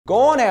Go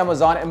on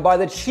Amazon and buy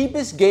the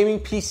cheapest gaming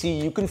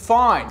PC you can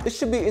find. This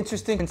should be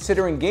interesting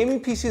considering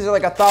gaming PCs are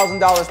like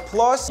 $1,000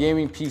 plus.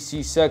 Gaming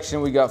PC section,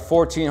 we got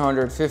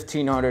 1400,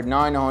 1500,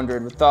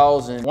 900,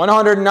 1000,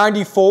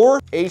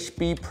 194.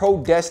 HP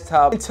Pro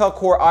Desktop, Intel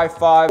Core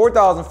i5,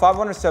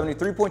 4570,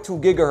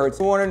 3.2 gigahertz,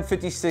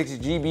 256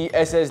 GB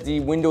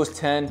SSD, Windows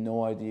 10.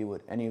 No idea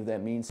what any of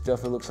that means.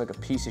 Definitely looks like a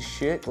piece of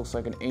shit. Looks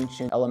like an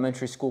ancient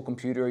elementary school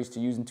computer I used to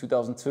use in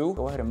 2002.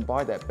 Go ahead and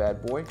buy that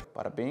bad boy.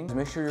 Bada bing.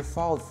 Make sure you're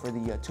followed for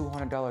the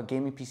 $200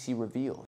 gaming PC reveal.